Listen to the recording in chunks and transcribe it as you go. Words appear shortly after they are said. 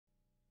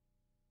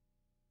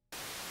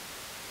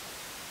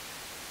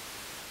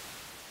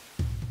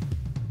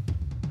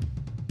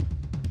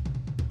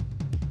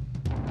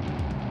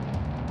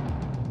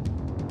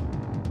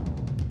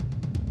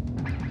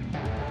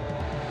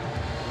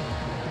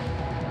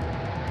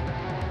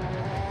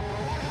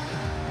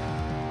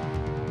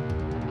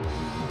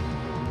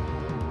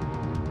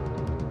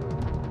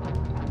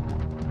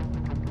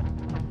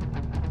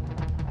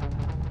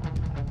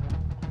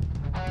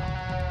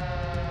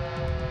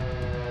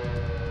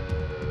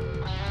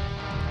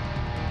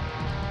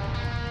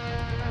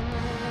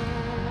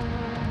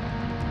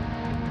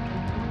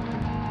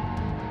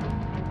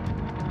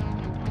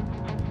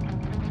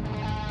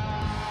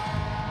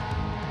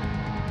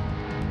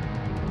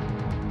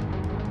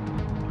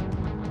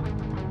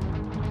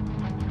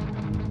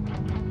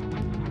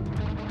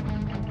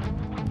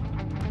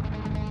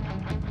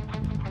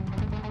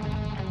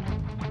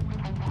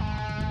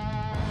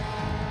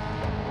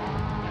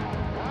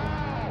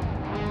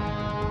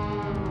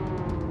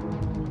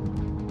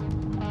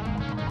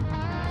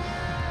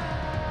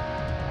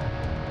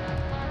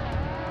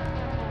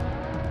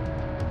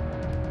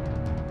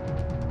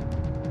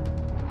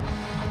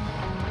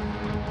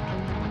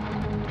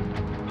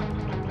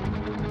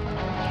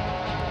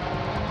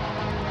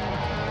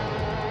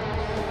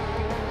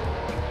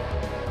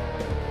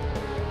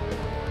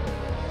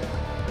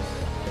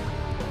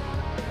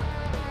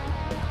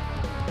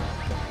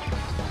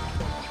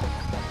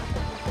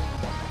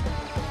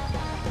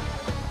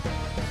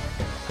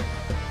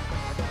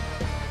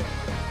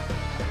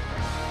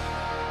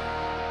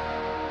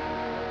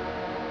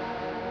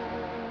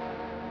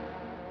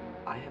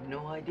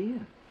no idea.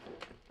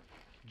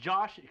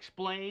 Josh,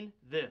 explain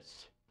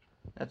this.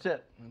 That's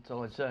it. That's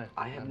all I'd say.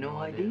 I have no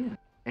idea.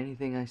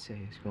 Anything I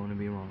say is going to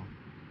be wrong.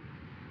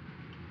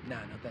 Nah,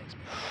 no thanks,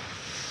 man.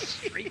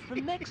 Straight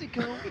from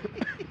Mexico.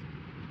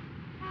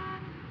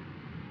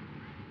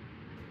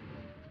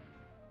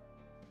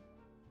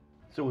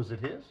 So was it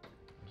his? It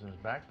was in his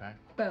backpack.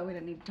 But we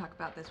don't need to talk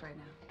about this right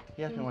now.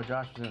 He asked me why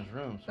Josh was in his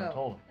room, so I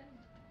told him.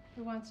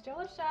 Who wants Jill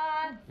a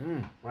shot?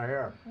 Right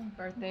here.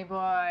 Birthday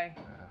boy.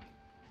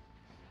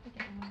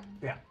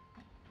 Yeah.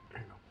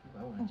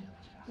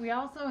 We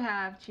also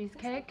have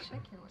cheesecake,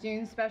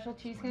 June's special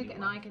cheesecake,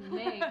 and I can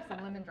make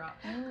some lemon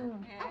drops.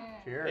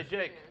 Cheers. Hey,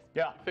 Jake.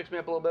 Yeah. Fix me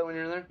up a little bit when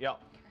you're in there? Yeah.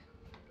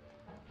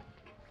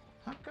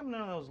 How come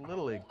none of those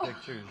Little League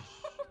pictures,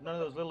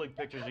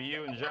 of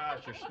you and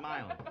Josh are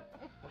smiling?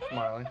 We're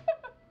smiling.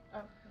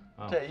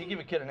 Oh. Tell you give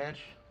a kid an inch,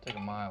 take a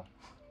mile.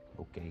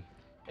 Okay.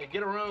 Hey,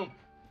 get a room.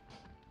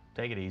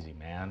 Take it easy,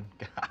 man.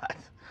 God.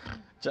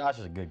 Josh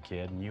is a good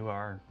kid, and you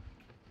are,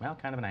 well,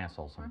 kind of an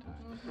asshole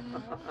sometimes.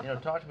 You know,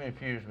 talk to me in a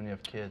few years when you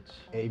have kids.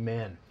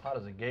 Amen. Pot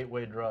is a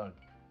gateway drug.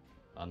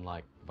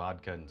 Unlike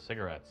vodka and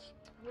cigarettes.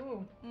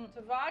 Ooh, it's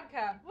a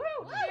vodka. Woo!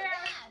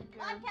 Yeah,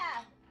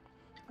 vodka.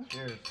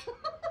 Cheers.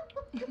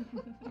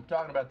 I'm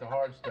talking about the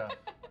hard stuff.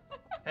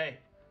 Hey,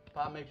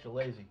 pot makes you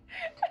lazy.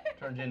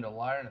 Turns you into a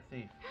liar and a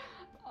thief.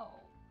 Oh.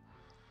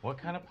 What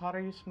kind of pot are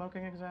you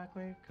smoking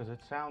exactly? Because it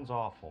sounds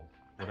awful,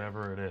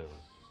 whatever it is.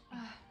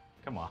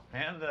 Come on,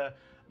 man.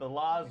 The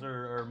laws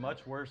are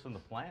much worse than the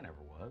plan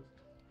ever was.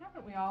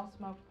 Haven't we all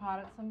smoked pot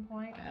at some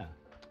point? Yeah.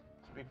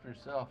 Speak for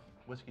yourself.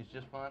 Whiskey's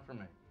just fine for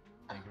me.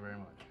 Thank you very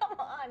much. Come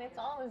on, it's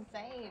all the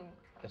same.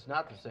 It's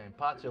not the same.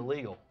 Pot's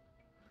illegal.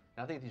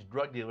 I think these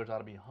drug dealers ought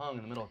to be hung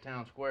in the middle of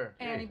town square.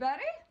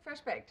 Anybody?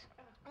 Fresh baked.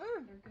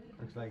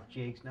 Looks like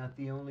Jake's not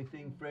the only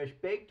thing fresh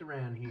baked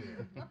around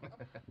here.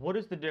 What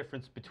is the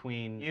difference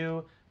between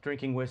you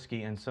drinking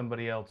whiskey and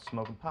somebody else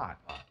smoking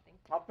pot?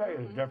 I'll tell you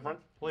the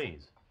difference.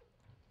 Please.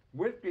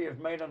 Whiskey is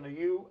made in the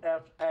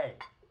USA.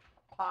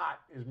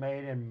 Pot is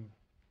made in,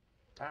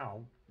 I don't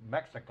know,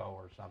 Mexico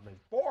or something.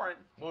 Foreign.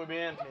 Muy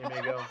bien, mi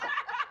amigo.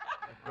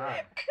 All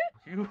right.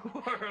 You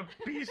are a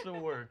piece of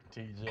work,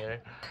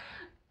 TJ.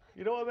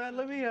 You know what, man?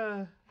 Let me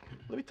tell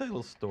you a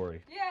little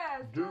story.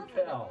 Yes. Do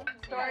tell.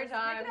 Story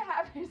time. Make it a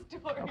happy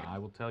story. I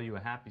will tell you a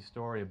happy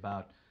story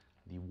about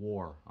the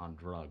war on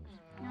drugs.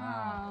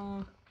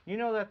 Oh. You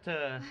know that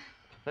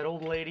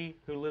old lady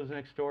who lives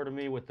next door to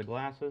me with the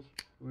glasses?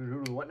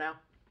 What now?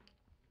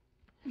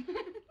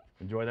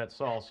 Enjoy that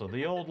salsa.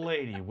 The old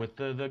lady with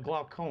the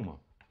glaucoma.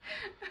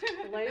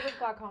 The lady with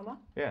glaucoma?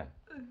 Yeah.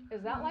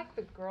 Is that like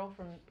the girl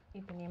from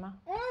Ipanema?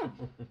 I love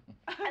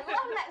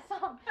that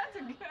song. That's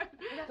a good.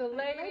 The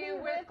lady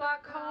with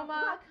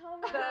glaucoma.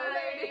 The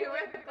lady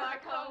with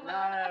glaucoma.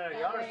 No,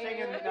 y'all are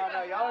singing.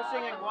 No, y'all are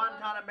singing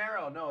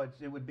Guantanamero. No,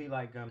 it would be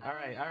like. All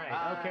right,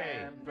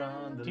 okay. I'm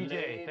from the TJ,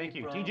 lady thank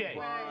you. from TJ,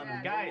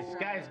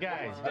 Guantanamero.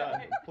 guys,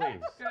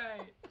 please.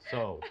 Great.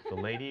 So, the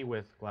lady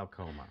with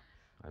glaucoma.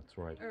 That's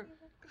right.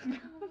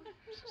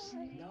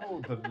 No,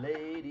 the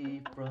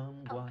lady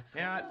from Guantanamero.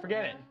 Yeah,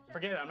 forget it.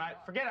 I'm not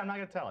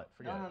gonna tell it.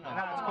 Forget it. No. It's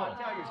cool.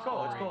 Tell your It's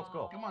cool. It's story. cool. It's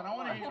cool. Come on, I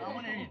want to hear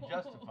you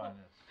justify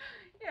this.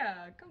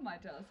 Yeah, come on,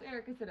 tell us.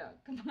 Erica, sit down.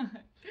 Come on.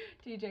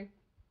 TJ.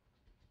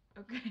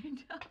 Okay,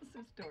 tell us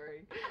a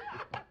story.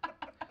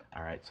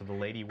 All right. So the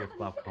lady with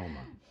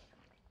glaucoma.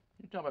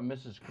 You're talking about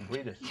Mrs.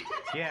 Cabritas.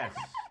 Yes.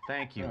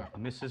 Thank you,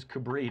 Mrs.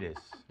 Cabritas.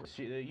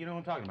 She, you know what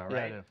I'm talking about,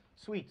 right? Yeah.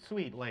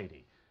 Sweet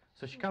lady.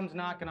 So she comes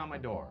knocking on my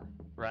door,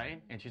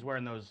 right? And she's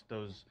wearing those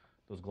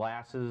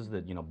glasses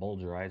that, you know, bulge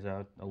your eyes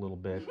out a little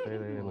bit. They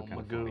look kind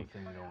of funny.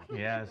 Thing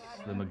going. Yes,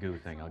 the Magoo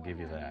thing. I'll give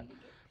you that.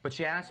 But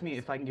she asked me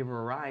if I can give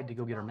her a ride to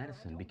go get her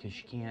medicine because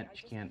she can't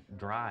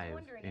drive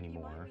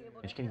anymore,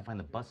 and she can't even find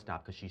the bus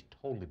stop because she's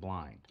totally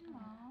blind.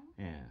 Aww.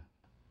 Yeah.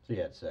 So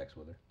you had sex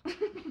with her?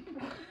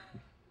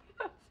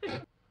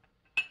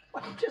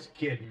 Well, I'm just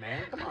kidding,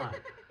 man. Come on.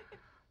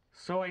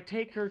 So I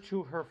take her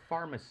to her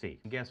pharmacy.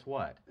 And guess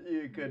what?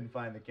 You couldn't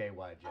find the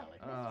KY jelly.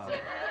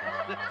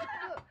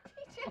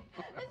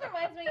 This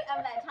reminds me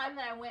of that time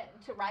that I went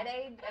to Rite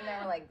Aid and there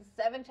were like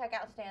 7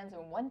 checkout stands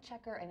and 1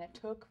 checker and it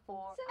took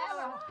forever.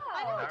 All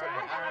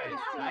right.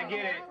 I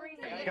get it.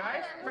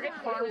 Guys, forget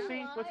the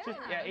pharmacy. Let's just,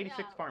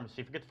 86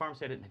 pharmacy. Forget the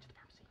pharmacy. I didn't mention the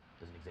pharmacy. It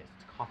doesn't exist.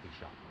 It's a coffee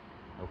shop.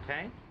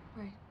 Okay?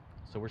 Right.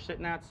 So we're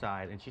sitting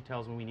outside and she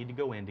tells me we need to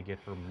go in to get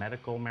her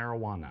medical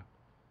marijuana.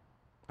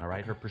 All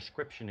right? Her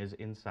prescription is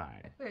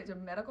inside. Wait, is it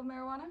medical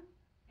marijuana?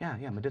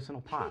 Yeah,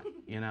 medicinal pot,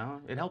 you know?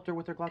 It helped her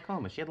with her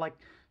glaucoma. She had like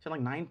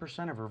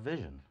 9% of her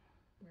vision.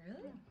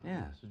 Really?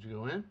 Yeah. So did you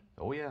go in?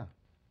 Oh, yeah.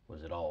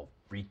 Was it all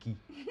freaky?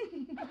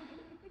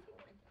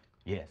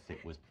 Yes,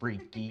 it was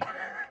freaky.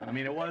 I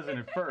mean, it wasn't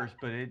at first,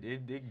 but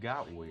it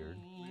got weird.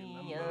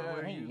 Well,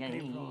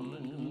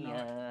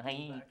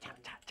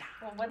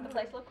 what did the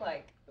place look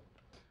like?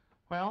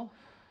 Well,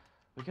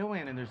 we go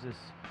in and there's this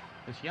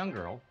young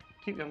girl,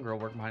 cute young girl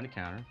working behind the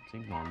counter.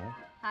 Seems normal.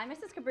 Hi,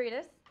 Mrs.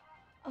 Cabritas.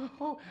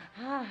 Oh,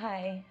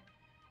 hi.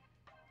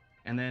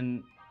 And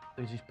then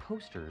there's these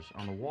posters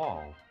on the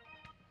wall.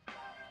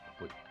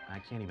 I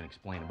can't even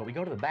explain it, but we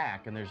go to the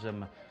back and there's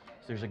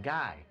a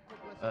guy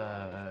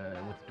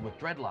with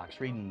dreadlocks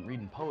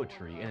reading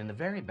poetry, and in the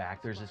very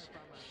back there's this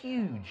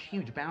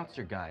huge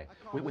bouncer guy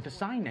with a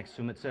sign next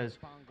to him that says,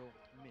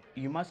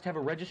 "You must have a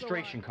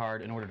registration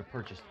card in order to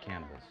purchase the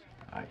cannabis."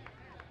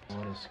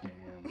 What a scam.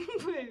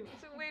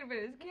 Wait a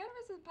minute, is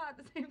cannabis and pot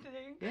the same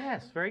thing?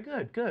 Yes, very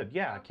good.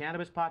 Yeah,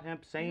 cannabis, pot,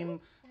 hemp, same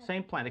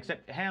plant,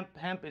 except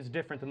hemp is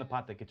different than the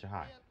pot that gets you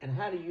high. And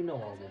how do you know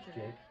all this,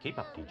 Jake? Keep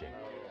up, DJ.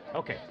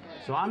 Okay,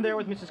 so I'm there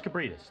with Mrs.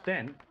 Cabritas.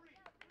 Then,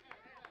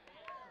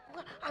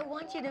 Well, I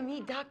want you to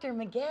meet Dr.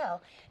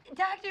 Miguel.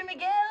 Dr.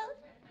 Miguel?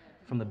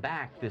 from the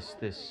back, this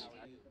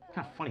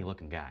kind of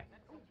funny-looking guy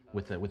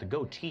with a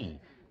goatee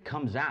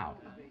comes out,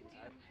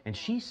 and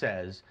she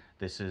says,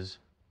 "This is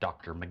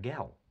Dr.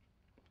 Miguel."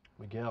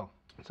 Miguel.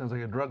 Sounds like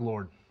a drug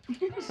lord.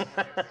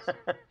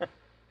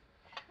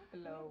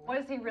 What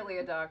is he really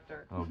a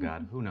doctor? Oh,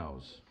 God, who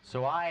knows?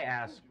 So I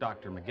asked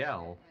Dr.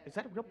 Miguel, "Is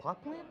that a real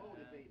pot plant?"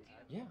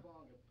 Yeah,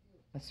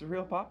 that's the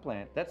real pot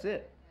plant. That's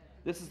it.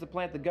 This is the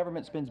plant the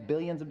government spends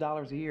billions of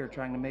dollars a year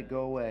trying to make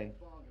go away,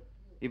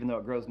 even though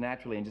it grows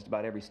naturally in just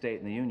about every state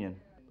in the union.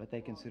 But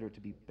they consider it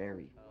to be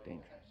very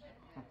dangerous.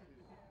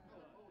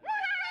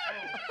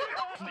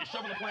 They're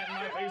shoving the plant in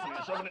my face and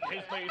they're shoving it in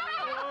his face.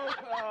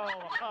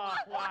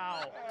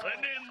 Wow.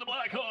 Send in the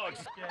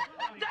Blackhawks.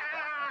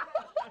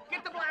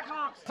 Get the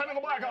Blackhawks! Send in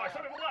the Blackhawks.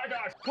 Send in the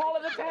Blackhawks. Call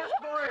in the task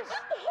force!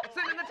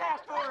 Send in the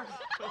task force!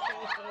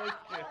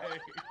 Okay.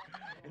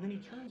 And then he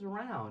turns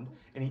around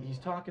and he's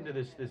talking to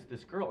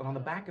this girl, and on the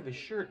back of his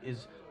shirt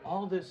is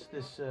all this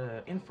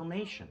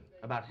information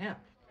about hemp.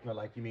 Well,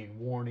 like you mean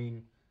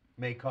warning,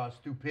 may cause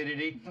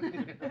stupidity?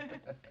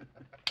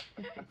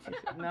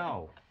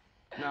 No,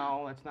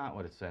 that's not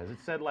what it says. It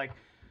said, like,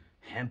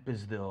 hemp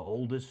is the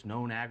oldest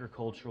known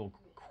agricultural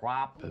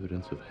crop.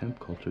 Evidence of hemp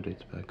culture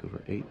dates back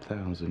over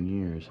 8,000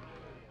 years.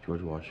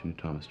 George Washington and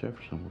Thomas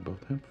Jefferson were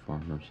both hemp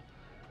farmers.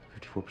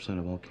 54%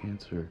 of all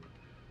cancer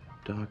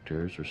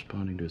doctors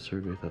responding to a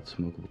survey thought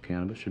smokable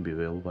cannabis should be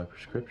available by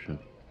prescription.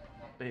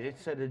 It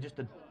said just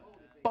a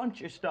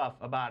bunch of stuff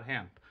about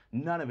hemp,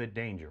 none of it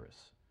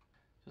dangerous.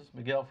 Is this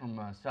Miguel from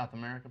South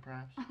America,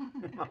 perhaps?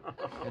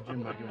 Jim,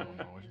 you don't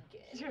know, would you?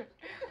 Sure.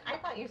 I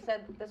thought you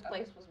said that this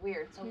place was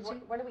weird, so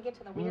where do we get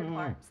to the weird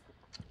parts?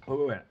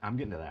 Wait, I'm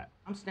getting to that.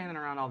 I'm standing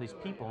around all these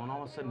people, and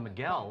all of a sudden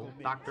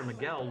Dr.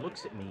 Miguel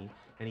looks at me,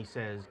 and he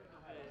says,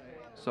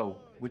 So,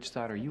 which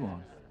side are you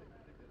on?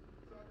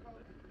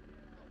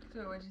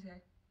 So what'd you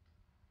say?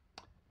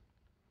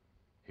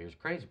 here's the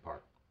crazy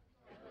part.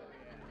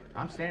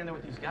 I'm standing there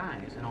with these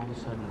guys, and all of a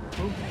sudden,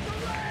 boom.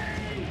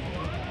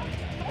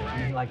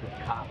 You mean like with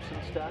cops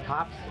and stuff?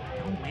 Cops?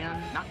 No,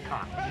 man, not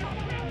cops.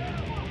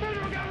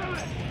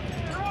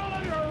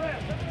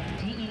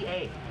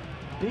 DEA.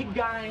 Big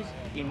guys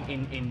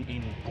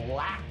in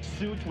black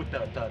suits with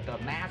the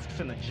masks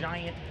and the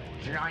giant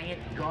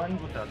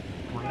guns with the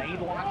grenade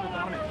launchers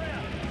on it.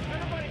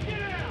 Everybody get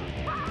down!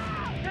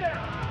 Get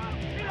down!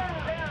 Get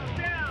down!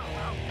 Down!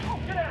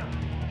 Get down!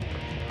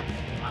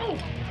 Oh!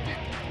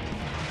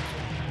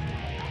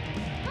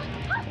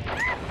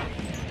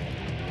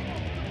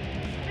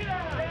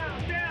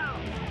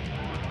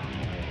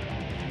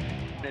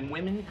 And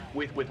women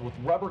with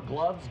rubber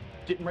gloves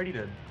getting ready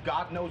to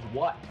God knows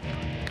what.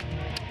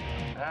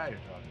 Ah, you're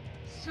talking.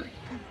 Sweet.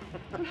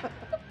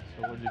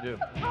 So what'd you do?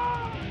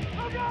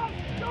 Oh God!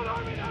 Don't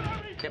harm me! Don't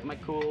harm me! Kept my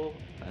cool.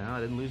 I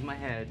didn't lose my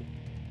head.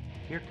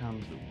 Here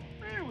comes the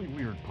really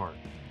weird part.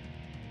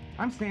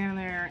 I'm standing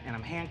there and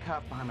I'm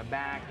handcuffed behind my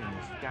back, and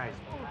this guy's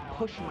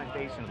pushing my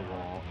face into the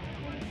wall.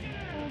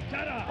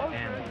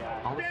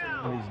 And all of a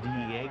sudden, one of these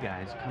DEA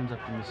guys comes up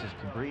to Mrs.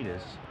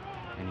 Cabritas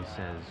and he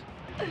says,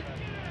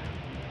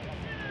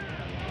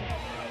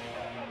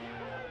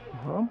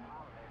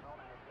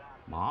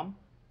 Mom?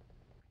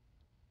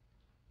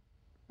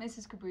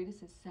 Mrs.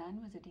 Cabritas'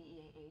 son was a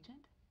DEA agent?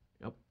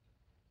 Yep.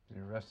 Did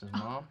he arrest his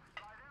mom?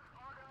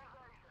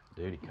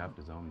 Dude, he cuffed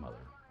his own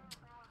mother.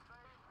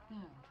 No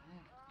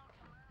way.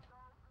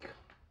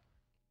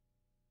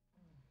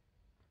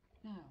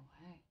 No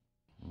way.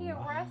 He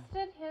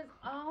arrested his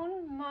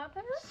own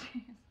mother?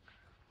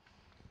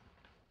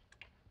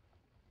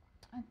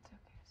 That's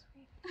okay,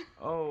 sweet.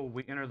 Oh,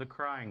 we enter the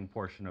crying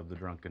portion of the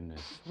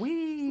drunkenness.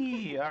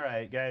 Whee! All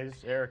right, guys,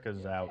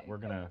 Erica's out. We're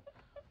gonna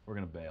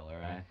bail, all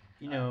right?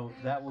 You know,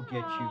 that will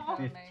get you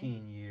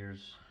 15 years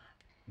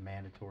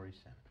mandatory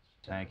sentence.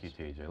 Thank you,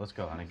 TJ. Let's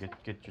go, honey.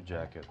 Get your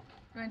jacket.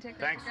 You want to take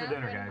Thanks for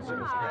dinner, guys. It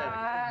was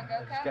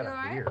Go, Just got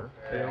a beer.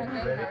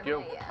 Thank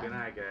you. Good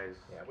night, guys.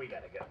 Yeah, we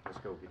gotta go. Let's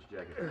go. Get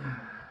your jacket. You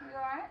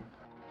alright?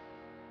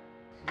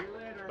 See you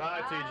later.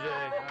 Bye, TJ.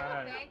 All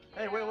right. Thank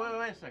Hey, wait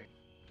a second.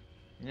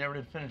 You never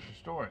did finish your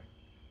story.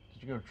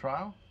 Did you go to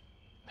trial?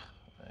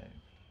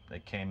 They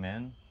came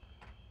in,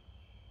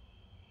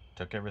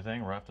 took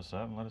everything, roughed us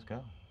up, and let us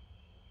go.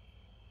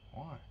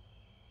 Why?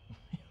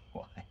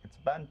 Why? It's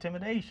about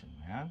intimidation,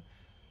 man.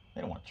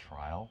 They don't want a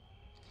trial.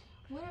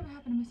 Whatever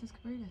happened to Mrs.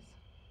 Cabritas?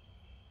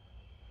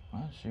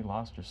 Well, she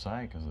lost her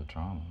sight because of the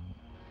trauma.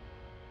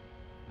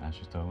 Now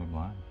she's totally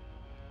blind.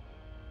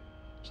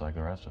 Just like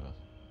the rest of us.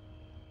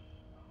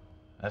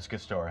 That's a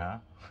good story,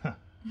 huh?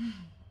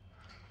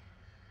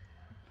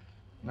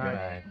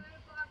 Night.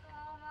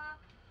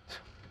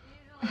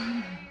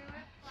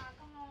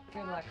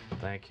 Good luck.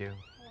 Thank you.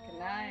 Good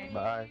night.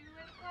 Bye.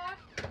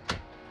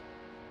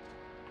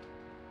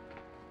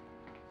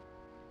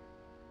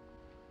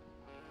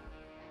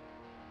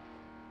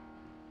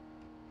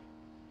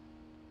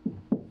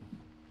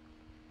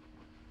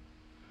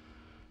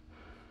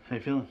 How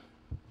you feeling?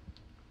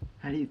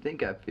 How do you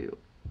think I feel?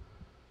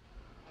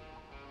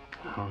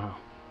 I don't know.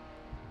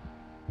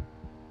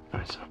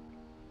 Nice.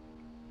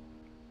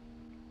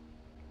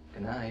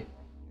 Good night.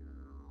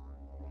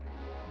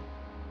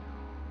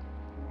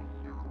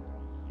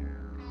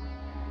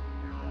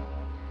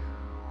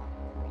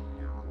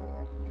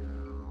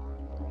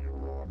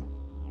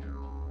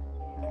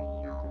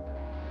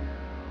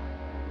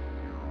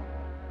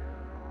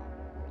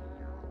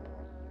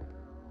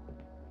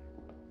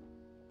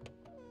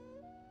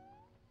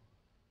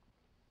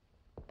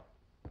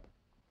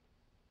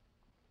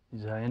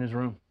 He's in his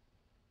room.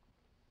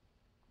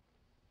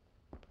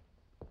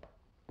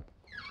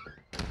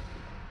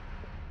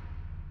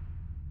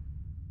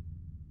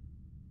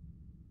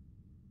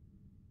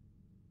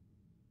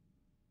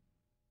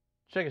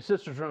 Check his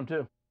sister's room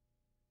too.